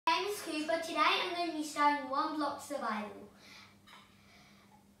Cooper. Today I'm going to be starting one block survival.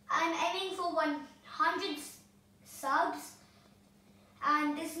 I'm aiming for 100 subs,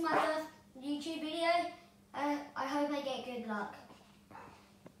 and this is my first YouTube video. I hope I get good luck.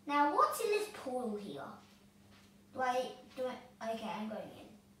 Now, what's in this portal here? Okay, I'm going in.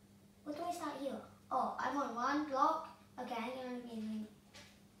 What do I start here? Oh, I'm on one block. Okay, I'm going to be in.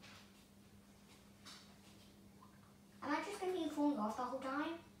 Am I just going to be falling off the whole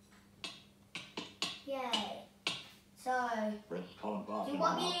time? Yay. So, do you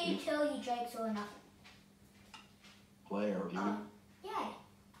want me to tell you jokes or nothing? Player view. Yay.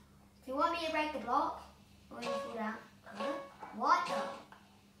 Do you want me to break the block? Or you fall down? What the?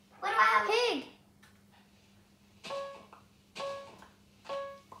 Why do I have a pig?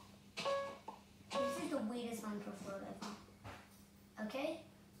 This is the weirdest Minecraft world ever. Okay?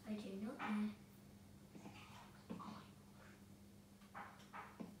 I do not know.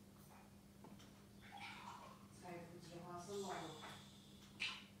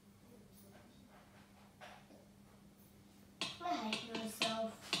 I hate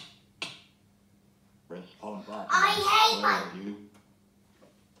myself. I hate myself.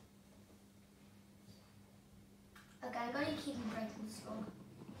 Okay, I'm going to keep on breaking this log.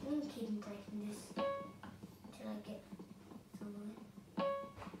 I'm going to keep on breaking this until I get somewhere.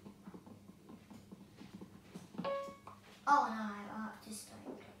 Oh no, I just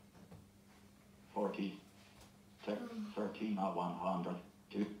don't. 40, 13 of 100,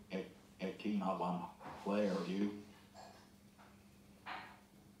 18 of 1, player view.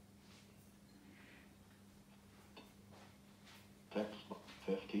 Text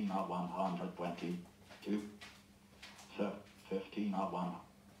 15 of 122, 15 of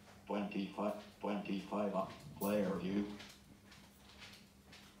 125, 25 of player view.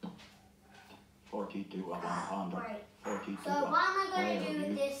 42 of 100, Right. 42 So of what am I going to player do with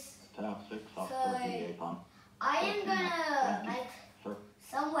view. this? Tab 6 of So 38 on. I am going to make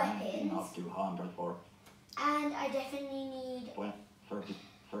some 19 weapons. of 204. And I definitely need... 30,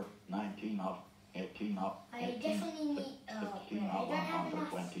 19 of 18 of I 18, definitely need... 16 I of don't have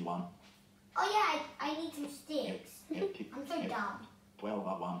enough. 121. Oh yeah, I need some sticks. 18, I'm so dumb. 12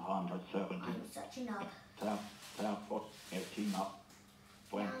 of 170. I'm such a nub. Tab 4, 18 of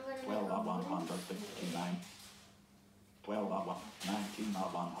 12 of 169. 12 of 19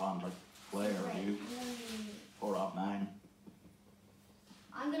 of 100. Player view. 4 of 9.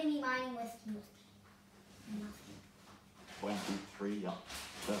 I'm going to be mining with nothing. 23 of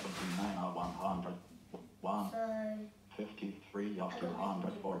 79 of 100. 1. So 53 of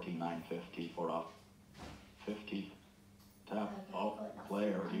 249, 54 of 50. Tab of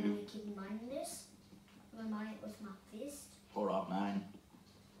player I'm view. going to keep mining this. I'm going to mine it with my fist. 4 of 9.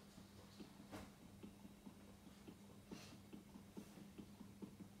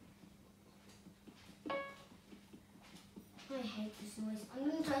 I hate this noise. I'm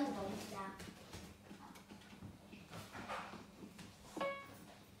going to turn the volume down.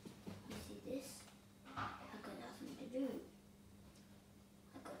 You see this? I've got nothing to do.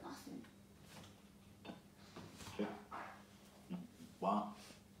 I've got nothing. 1.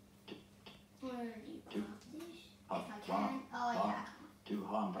 Where do you put Two. this? If I can. Oh yeah, I can't.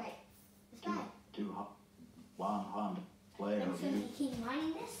 200. Right. It's fine. 100. Player I'm just going view. to keep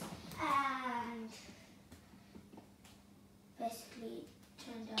mining this and basically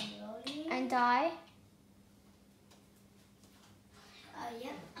turn down the volume. And die.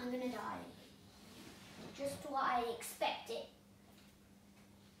 Yep, I'm going to die. Just what I expected.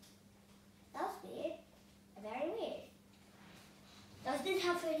 That was weird. Very weird. Does this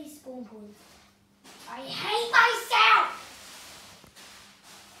have 30 spawn points? I hate myself!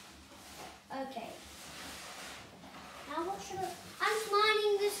 Okay. Now what should I... I'm just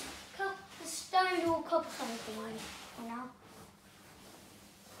mining this stone or cobblestone thing for now.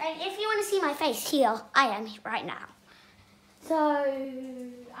 And if you want to see my face here, I am right now. So,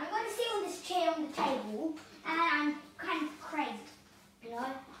 I'm going to sit on this chair on the table, and I'm kind of crazy, you know?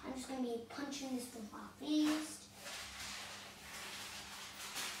 I'm just going to be punching this with my fist.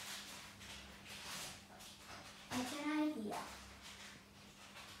 What's an idea?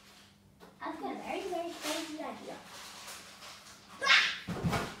 I've got a very, very crazy idea.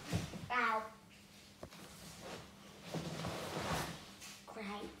 Ow.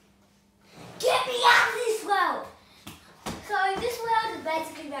 Great. Get me out of this world! So this world is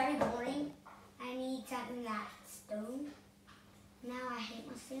basically very boring. I need something that's stone. Now I hate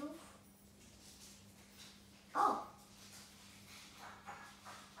myself. Oh.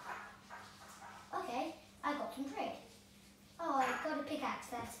 Okay, I got some bread. Oh, I got a pickaxe,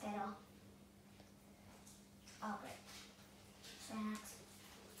 that's better. Oh, great. Snaps.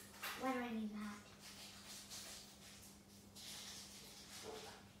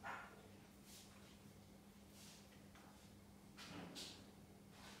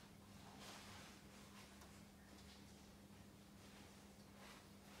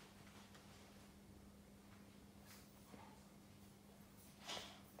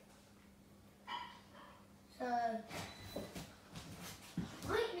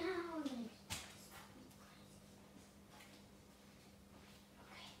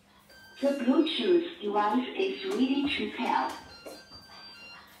 The Bluetooth device is ready to pair.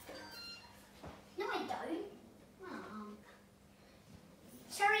 No, I don't.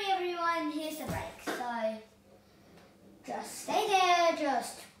 Sorry everyone, here's the break. So, just stay there,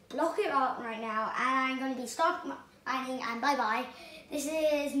 just block it up right now, and I'm going to be stop mining, and bye-bye. This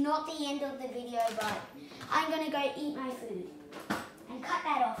is not the end of the video, but I'm going to go eat my food. And cut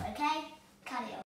that off, okay? Cut it off.